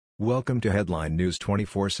Welcome to Headline News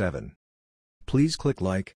 24/7. Please click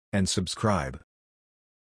like and subscribe.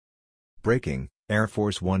 Breaking: Air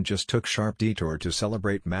Force One just took sharp detour to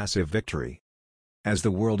celebrate massive victory. As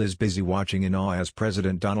the world is busy watching in awe as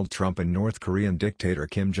President Donald Trump and North Korean dictator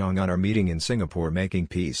Kim Jong Un are meeting in Singapore making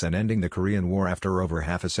peace and ending the Korean War after over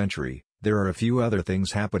half a century, there are a few other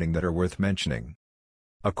things happening that are worth mentioning.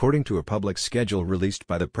 According to a public schedule released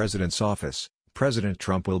by the President's office, President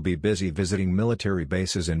Trump will be busy visiting military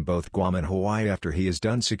bases in both Guam and Hawaii after he is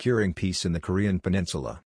done securing peace in the Korean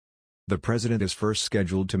Peninsula. The President is first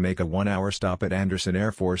scheduled to make a one-hour stop at Andersen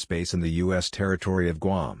Air Force Base in the U.S. territory of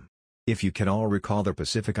Guam. If you can all recall, the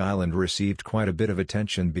Pacific island received quite a bit of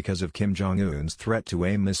attention because of Kim Jong Un's threat to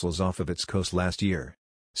aim missiles off of its coast last year.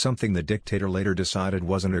 Something the dictator later decided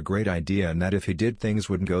wasn't a great idea and that if he did things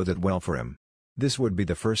wouldn't go that well for him. This would be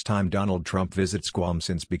the first time Donald Trump visits Guam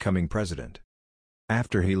since becoming president.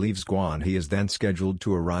 After he leaves Guam, he is then scheduled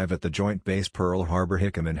to arrive at the Joint Base Pearl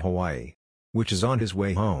Harbor-Hickam in Hawaii, which is on his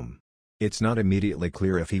way home. It's not immediately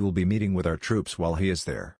clear if he will be meeting with our troops while he is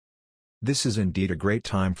there. This is indeed a great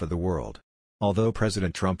time for the world. Although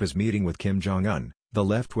President Trump is meeting with Kim Jong Un, the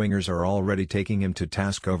left-wingers are already taking him to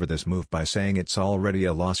task over this move by saying it's already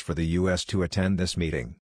a loss for the U.S. to attend this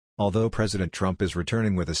meeting. Although President Trump is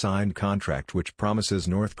returning with a signed contract which promises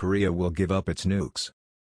North Korea will give up its nukes.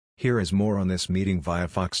 Here is more on this meeting via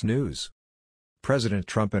Fox News. President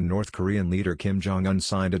Trump and North Korean leader Kim Jong Un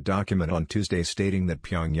signed a document on Tuesday stating that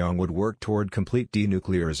Pyongyang would work toward complete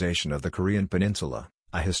denuclearization of the Korean Peninsula,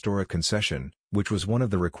 a historic concession, which was one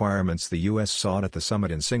of the requirements the U.S. sought at the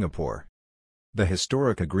summit in Singapore. The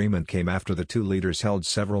historic agreement came after the two leaders held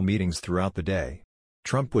several meetings throughout the day.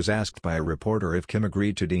 Trump was asked by a reporter if Kim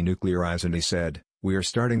agreed to denuclearize and he said, "We are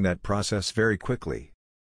starting that process very quickly."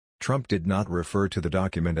 Trump did not refer to the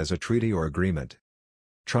document as a treaty or agreement.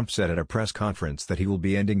 Trump said at a press conference that he will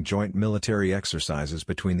be ending joint military exercises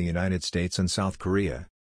between the United States and South Korea.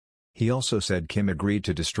 He also said Kim agreed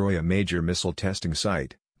to destroy a major missile testing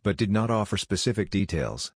site, but did not offer specific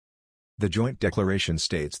details. The joint declaration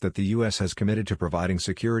states that the U.S. has committed to providing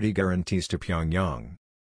security guarantees to Pyongyang.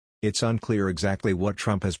 It's unclear exactly what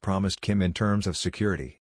Trump has promised Kim in terms of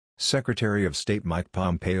security. Secretary of State Mike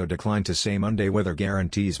Pompeo declined to say Monday whether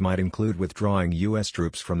guarantees might include withdrawing U.S.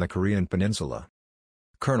 troops from the Korean Peninsula.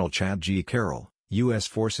 Colonel Chad G. Carroll, U.S.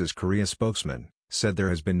 Forces Korea spokesman, said there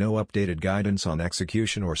has been no updated guidance on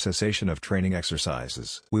execution or cessation of training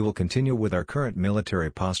exercises. "We will continue with our current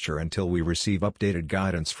military posture until we receive updated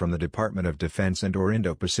guidance from the Department of Defense and/or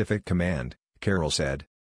Indo-Pacific Command," Carroll said.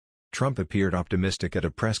 Trump appeared optimistic at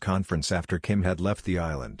a press conference after Kim had left the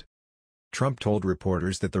island. Trump told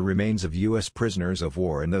reporters that the remains of U.S. prisoners of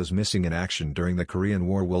war and those missing in action during the Korean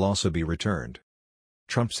War will also be returned.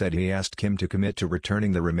 Trump said he asked Kim to commit to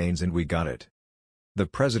returning the remains and we got it. The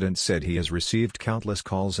president said he has received countless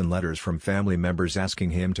calls and letters from family members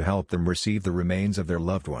asking him to help them receive the remains of their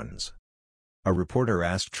loved ones. A reporter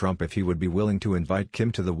asked Trump if he would be willing to invite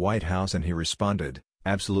Kim to the White House and he responded,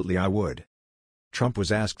 "Absolutely, I would." Trump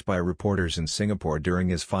was asked by reporters in Singapore during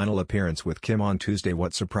his final appearance with Kim on Tuesday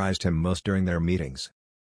what surprised him most during their meetings.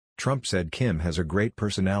 Trump said Kim has a great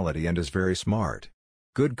personality and is very smart.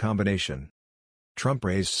 Good combination. Trump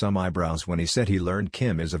raised some eyebrows when he said he learned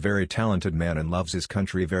Kim is a very talented man and loves his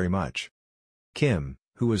country very much. Kim,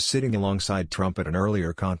 who was sitting alongside Trump at an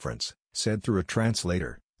earlier conference, said through a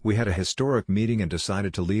translator, "We had a historic meeting and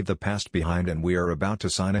decided to leave the past behind and we are about to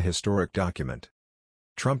sign a historic document."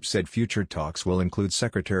 Trump said future talks will include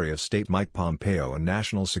Secretary of State Mike Pompeo and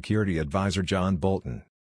National Security Advisor John Bolton.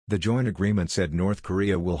 The joint agreement said North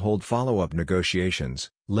Korea will hold follow-up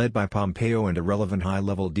negotiations, led by Pompeo and a relevant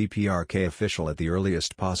high-level DPRK official at the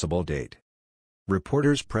earliest possible date.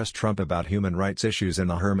 Reporters pressed Trump about human rights issues in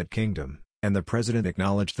the Hermit Kingdom, and the president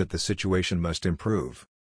acknowledged that the situation must improve.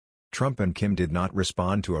 Trump and Kim did not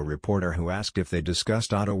respond to a reporter who asked if they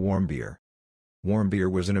discussed Otto Warmbier.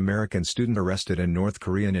 Warmbier was an American student arrested in North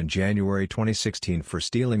Korea in January 2016 for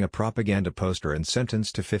stealing a propaganda poster and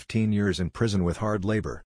sentenced to 15 years in prison with hard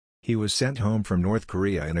labor. He was sent home from North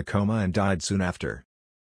Korea in a coma and died soon after.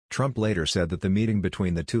 Trump later said that the meeting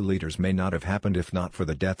between the two leaders may not have happened if not for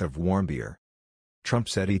the death of Warmbier. Trump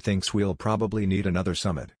said he thinks we'll probably need another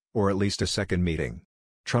summit, or at least a second meeting.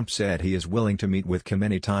 Trump said he is willing to meet with Kim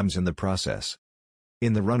many times in the process.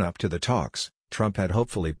 In the run-up to the talks, Trump had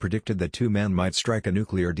hopefully predicted that two men might strike a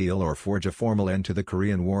nuclear deal or forge a formal end to the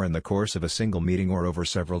Korean War in the course of a single meeting or over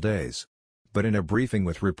several days. But in a briefing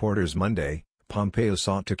with reporters Monday, Pompeo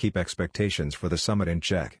sought to keep expectations for the summit in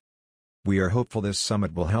check. "We are hopeful this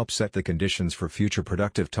summit will help set the conditions for future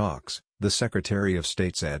productive talks," the Secretary of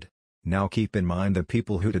State said. Now keep in mind the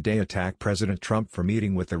people who today attack President Trump for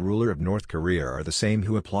meeting with the ruler of North Korea are the same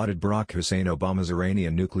who applauded Barack Hussein Obama's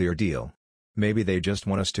Iranian nuclear deal. Maybe they just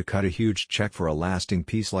want us to cut a huge check for a lasting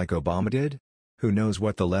peace like Obama did? Who knows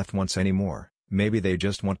what the left wants anymore? Maybe they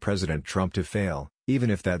just want President Trump to fail, even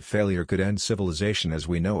if that failure could end civilization as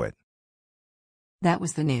we know it. That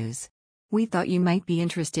was the news. We thought you might be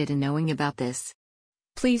interested in knowing about this.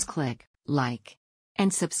 Please click like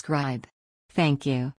and subscribe. Thank you.